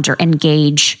respond or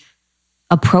engage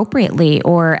appropriately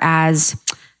or as,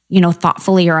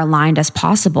 thoughtfully or aligned as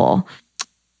possible.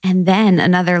 And then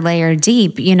another layer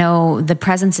deep, the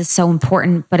presence is so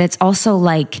important, but it's also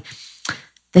like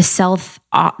the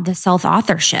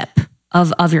self-authorship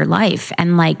of your life,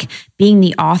 and like being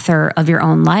the author of your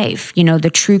own life,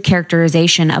 the true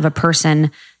characterization of a person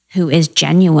who is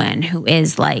genuine, who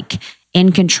is like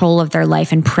in control of their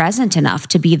life and present enough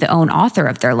to be the own author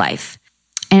of their life.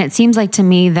 And it seems like to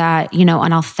me that,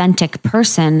 an authentic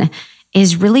person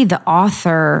is really the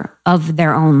author of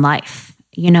their own life,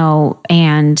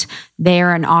 and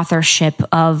they're an authorship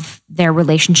of their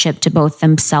relationship to both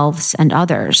themselves and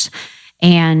others.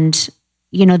 And,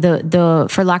 the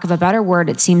for lack of a better word,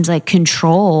 it seems like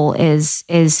control is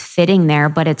fitting there,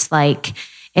 but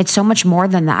it's so much more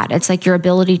than that. It's like your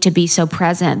ability to be so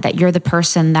present that you're the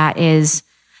person that is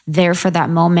there for that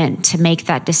moment to make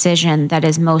that decision that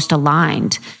is most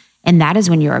aligned. And that is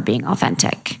when you are being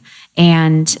authentic.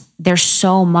 And there's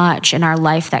so much in our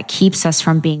life that keeps us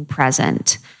from being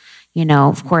present.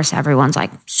 Of course, everyone's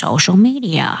like social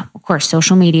media. Of course,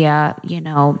 social media,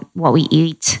 what we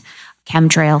eat,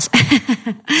 chemtrails.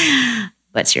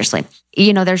 But seriously,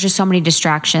 there's just so many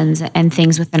distractions and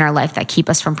things within our life that keep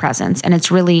us from presence. And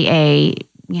it's really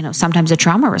sometimes a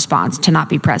trauma response to not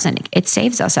be present. It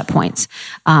saves us at points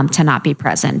to not be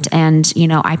present. And,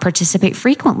 I participate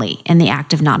frequently in the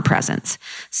act of non-presence.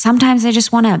 Sometimes I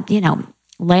just want to,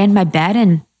 lay in my bed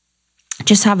and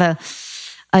just have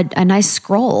a nice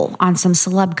scroll on some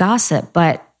celeb gossip.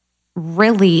 But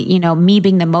really, me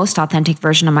being the most authentic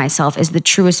version of myself is the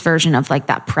truest version of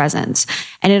that presence.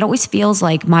 And it always feels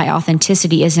like my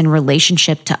authenticity is in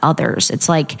relationship to others. It's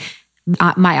like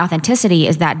my authenticity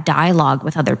is that dialogue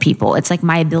with other people. It's like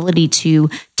my ability to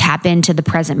tap into the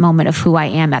present moment of who I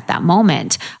am at that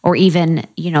moment, or even,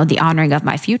 the honoring of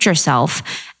my future self,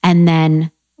 and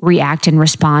then react and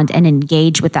respond and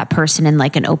engage with that person in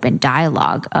an open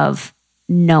dialogue of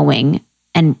knowing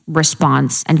and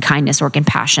response and kindness or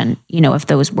compassion, if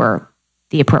those were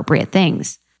the appropriate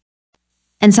things.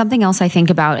 And something else I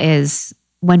think about is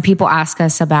when people ask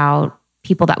us about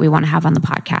people that we want to have on the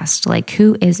podcast,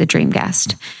 who is a dream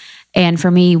guest? And for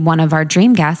me, one of our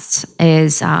dream guests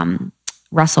is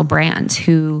Russell Brand,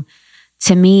 who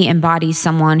to me embodies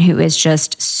someone who is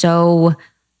just so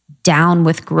down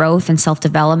with growth and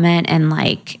self-development. And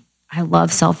I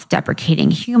love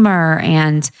self-deprecating humor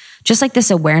and just this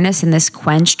awareness and this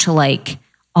quench to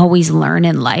always learn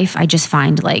in life. I just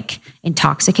find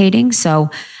intoxicating. So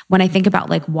when I think about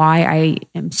why I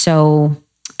am so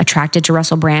attracted to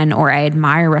Russell Brand, or I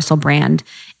admire Russell Brand,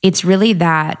 it's really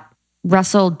that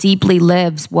Russell deeply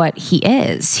lives what he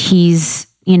is. He's,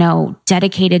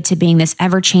 dedicated to being this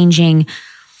ever-changing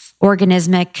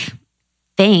organismic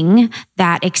thing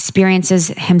that experiences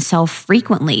himself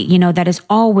frequently, that is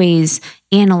always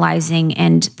analyzing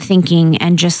and thinking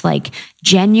and just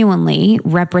genuinely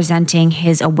representing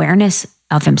his awareness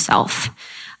of himself.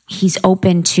 He's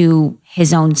open to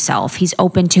his own self. He's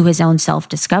open to his own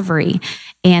self-discovery.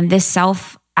 And this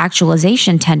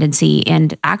self-actualization tendency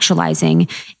and actualizing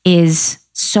is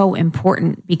so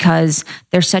important because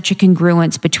there's such a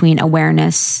congruence between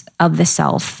awareness of the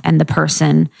self and the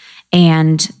person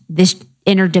and this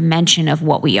inner dimension of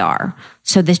what we are.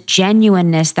 So this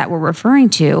genuineness that we're referring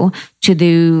to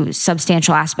the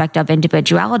substantial aspect of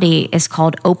individuality is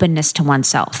called openness to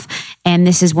oneself. And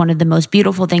this is one of the most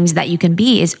beautiful things that you can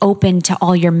be, is open to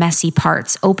all your messy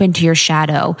parts, open to your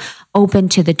shadow, open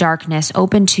to the darkness,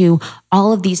 open to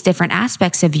all of these different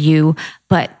aspects of you,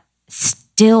 but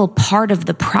still part of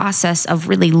the process of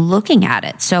really looking at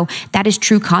it. So that is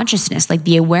true consciousness,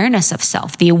 the awareness of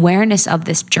self, the awareness of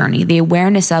this journey, the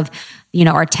awareness of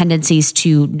our tendencies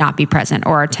to not be present,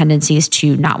 or our tendencies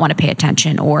to not want to pay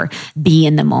attention or be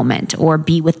in the moment or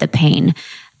be with the pain,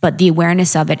 but the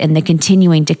awareness of it and the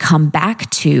continuing to come back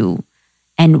to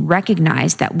and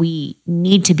recognize that we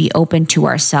need to be open to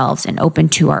ourselves and open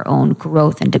to our own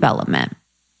growth and development.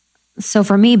 So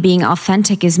for me, being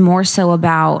authentic is more so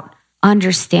about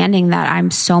understanding that I'm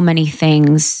so many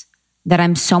things, that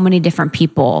I'm so many different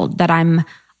people, that I'm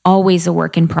always a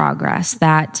work in progress,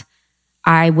 that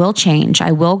I will change,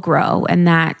 I will grow, and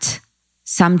that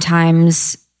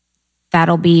sometimes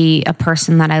that'll be a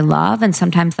person that I love, and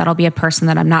sometimes that'll be a person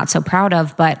that I'm not so proud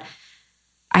of, but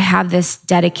I have this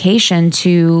dedication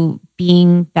to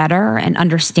being better and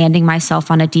understanding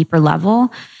myself on a deeper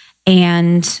level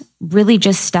and really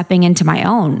just stepping into my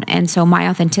own. And so my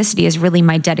authenticity is really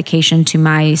my dedication to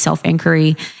my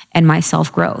self-inquiry and my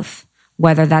self-growth,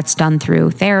 whether that's done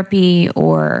through therapy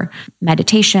or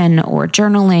meditation or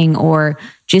journaling or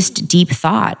just deep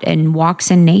thought and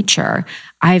walks in nature.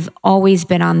 I've always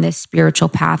been on this spiritual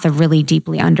path of really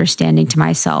deeply understanding to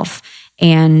myself.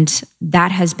 And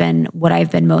that has been what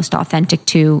I've been most authentic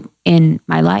to in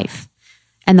my life.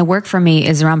 And the work for me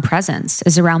is around presence,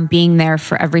 is around being there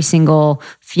for every single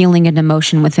feeling and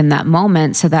emotion within that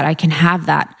moment so that I can have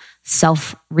that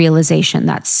self-realization,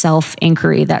 that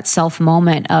self-inquiry, that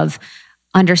self-moment of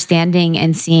understanding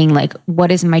and seeing like,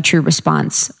 what is my true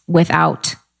response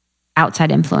without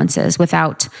outside influences,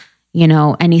 without,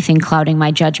 anything clouding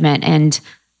my judgment, and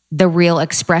the real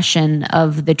expression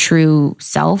of the true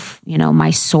self,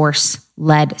 my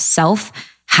source-led self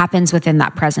happens within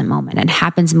that present moment and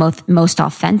happens most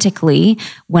authentically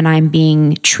when I'm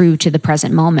being true to the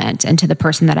present moment and to the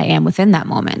person that I am within that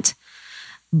moment.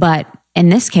 But in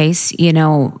this case,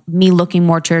 me looking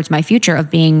more towards my future of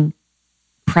being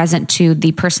present to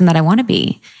the person that I want to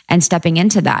be and stepping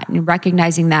into that and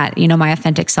recognizing that, my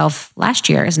authentic self last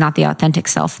year is not the authentic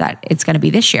self that it's going to be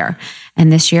this year.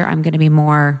 And this year I'm going to be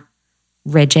more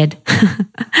rigid.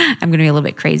 I'm going to be a little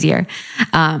bit crazier.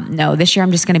 No, this year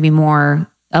I'm just going to be more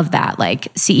of that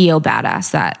like CEO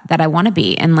badass that I want to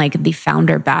be, and like the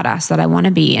founder badass that I want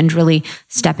to be, and really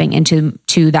stepping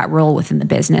into that role within the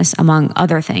business, among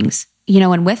other things.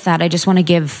 And with that, I just want to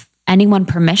give anyone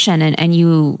permission, and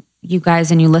you guys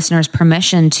and you listeners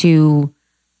permission to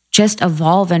just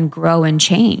evolve and grow and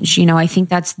change. I think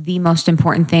that's the most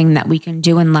important thing that we can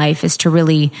do in life, is to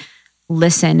really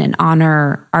listen and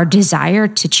honor our desire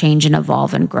to change and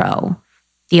evolve and grow.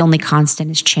 The only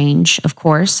constant is change, of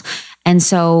course. And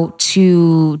so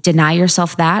to deny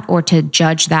yourself that, or to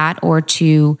judge that, or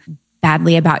to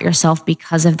badly about yourself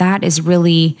because of that, is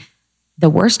really the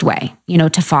worst way,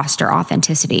 to foster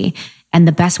authenticity. And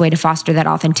the best way to foster that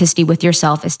authenticity with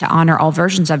yourself is to honor all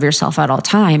versions of yourself at all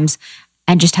times,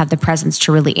 and just have the presence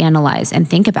to really analyze and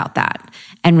think about that,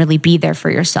 and really be there for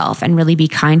yourself, and really be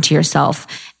kind to yourself.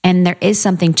 And there is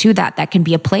something to that can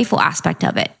be a playful aspect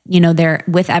of it. There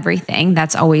with everything,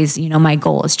 that's always, my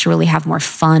goal is to really have more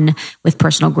fun with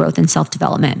personal growth and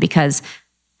self-development, because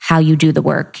how you do the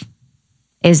work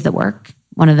is the work.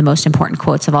 One of the most important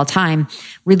quotes of all time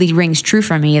really rings true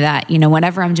for me, that,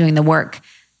 whenever I'm doing the work,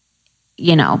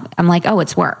 I'm like, oh,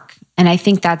 it's work. And I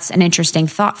think that's an interesting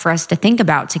thought for us to think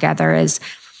about together, is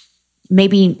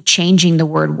maybe changing the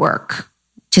word work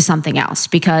to something else.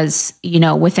 Because,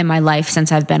 within my life,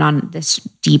 since I've been on this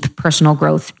deep personal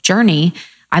growth journey,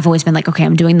 I've always been like, okay,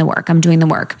 I'm doing the work.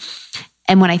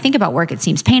 And when I think about work, it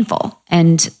seems painful.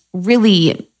 And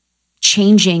really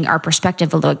changing our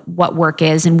perspective of what work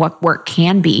is and what work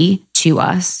can be to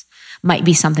us might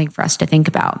be something for us to think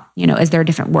about. Is there a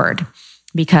different word?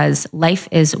 Because life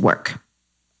is work.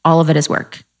 All of it is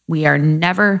work. We are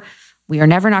never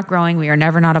not growing. We are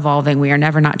never not evolving. We are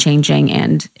never not changing.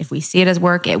 And if we see it as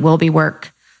work, it will be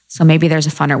work. So maybe there's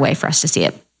a funner way for us to see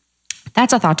it.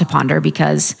 That's a thought to ponder,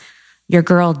 because your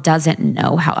girl doesn't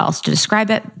know how else to describe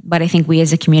it. But I think we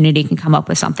as a community can come up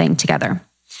with something together.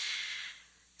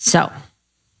 So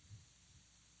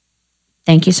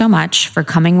thank you so much for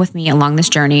coming with me along this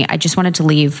journey. I just wanted to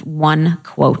leave one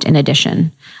quote in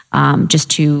addition, just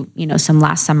to, some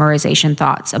last summarization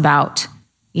thoughts about,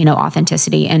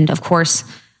 authenticity. And of course,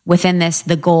 within this,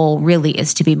 the goal really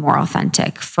is to be more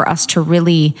authentic, for us to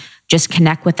really just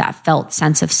connect with that felt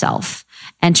sense of self,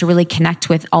 and to really connect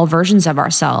with all versions of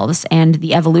ourselves and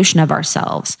the evolution of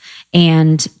ourselves,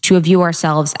 and to view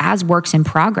ourselves as works in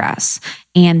progress,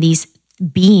 and these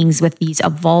beings with these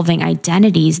evolving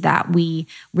identities that we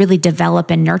really develop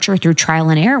and nurture through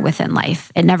trial and error within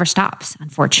life. It never stops,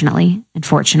 unfortunately.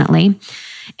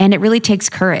 And it really takes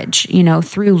courage,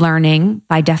 through learning.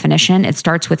 By definition, it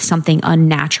starts with something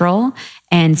unnatural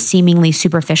and seemingly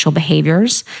superficial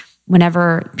behaviors.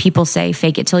 Whenever people say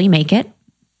fake it till you make it,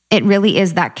 it really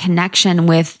is that connection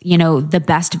with, the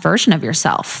best version of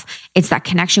yourself. It's that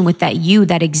connection with that you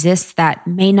that exists, that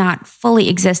may not fully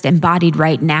exist embodied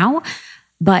right now,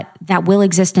 but that will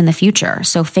exist in the future.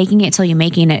 So faking it till you're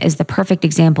making it is the perfect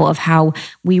example of how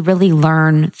we really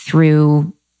learn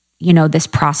through, this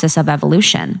process of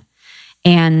evolution.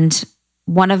 And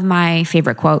one of my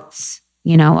favorite quotes,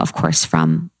 of course,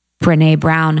 from Brené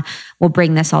Brown, will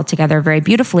bring this all together very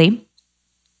beautifully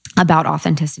about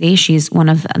authenticity. She's one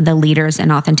of the leaders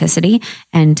in authenticity,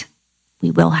 and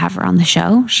we will have her on the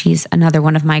show. She's another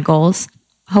one of my goals.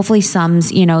 Hopefully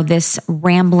sums, this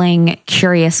rambling,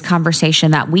 curious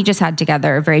conversation that we just had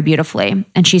together very beautifully.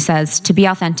 And she says, to be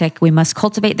authentic, we must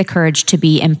cultivate the courage to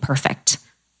be imperfect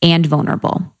and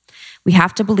vulnerable. We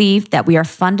have to believe that we are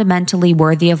fundamentally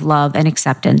worthy of love and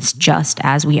acceptance just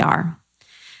as we are.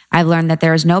 I've learned that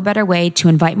there is no better way to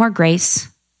invite more grace,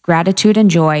 gratitude, and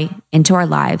joy into our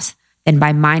lives than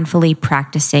by mindfully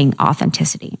practicing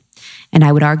authenticity. And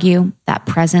I would argue that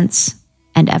presence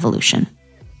and evolution.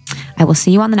 I will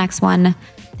see you on the next one.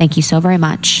 Thank you so very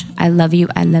much. I love you.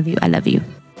 I love you. I love you.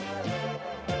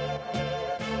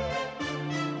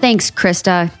 Thanks,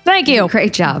 Krista. Thank you.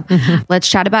 Great job. Let's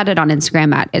chat about it on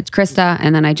Instagram at It's Krista.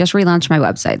 And then I just relaunched my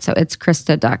website. So it's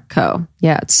Krista.co.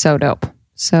 Yeah, it's so dope.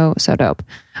 So dope.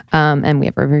 And we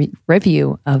have a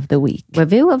review of the week.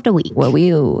 Review of the week.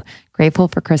 Woo. Grateful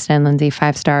for Krista and Lindsay,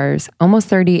 5 stars. Almost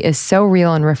 30 is so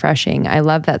real and refreshing. I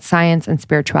love that science and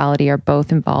spirituality are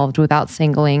both involved without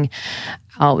singling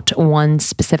out one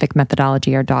specific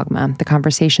methodology or dogma. The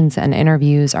conversations and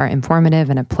interviews are informative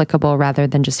and applicable rather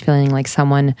than just feeling like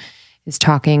someone is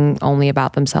talking only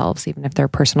about themselves, even if their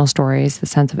personal stories, the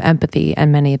sense of empathy,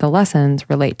 and many of the lessons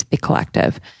relate to the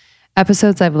collective.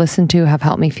 Episodes I've listened to have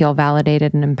helped me feel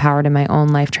validated and empowered in my own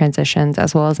life transitions,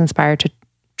 as well as inspired to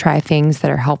try things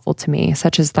that are helpful to me,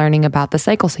 such as learning about the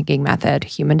cycle syncing method,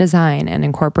 human design, and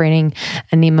incorporating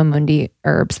Anima Mundi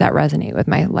herbs that resonate with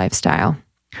my lifestyle.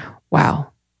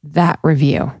 Wow, that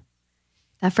review.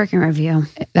 That freaking review.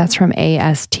 That's from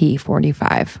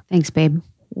AST45. Thanks, babe.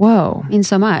 Whoa. Means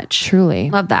so much. Truly.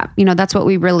 Love that. That's what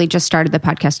we really just started the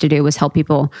podcast to do, was help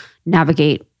people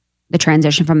navigate the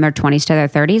transition from their 20s to their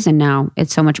 30s. And now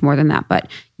it's so much more than that. But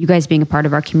you guys being a part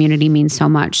of our community means so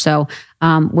much. So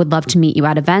would love to meet you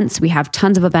at events. We have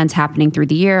tons of events happening through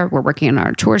the year. We're working on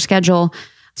our tour schedule.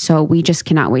 So we just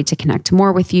cannot wait to connect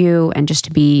more with you and just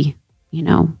to be,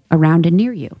 around and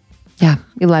near you. Yeah,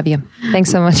 we love you. Thanks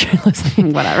so much for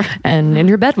listening. Whatever. And in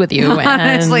your bed with you.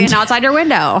 Honestly, and outside your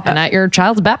window. And at your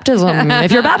child's baptism,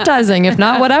 if you're baptizing. If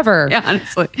not, whatever. Yeah,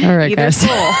 honestly. All right, guys.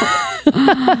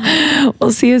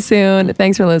 We'll see you soon.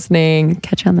 Thanks for listening.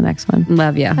 Catch you on the next one.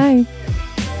 Love you. Bye.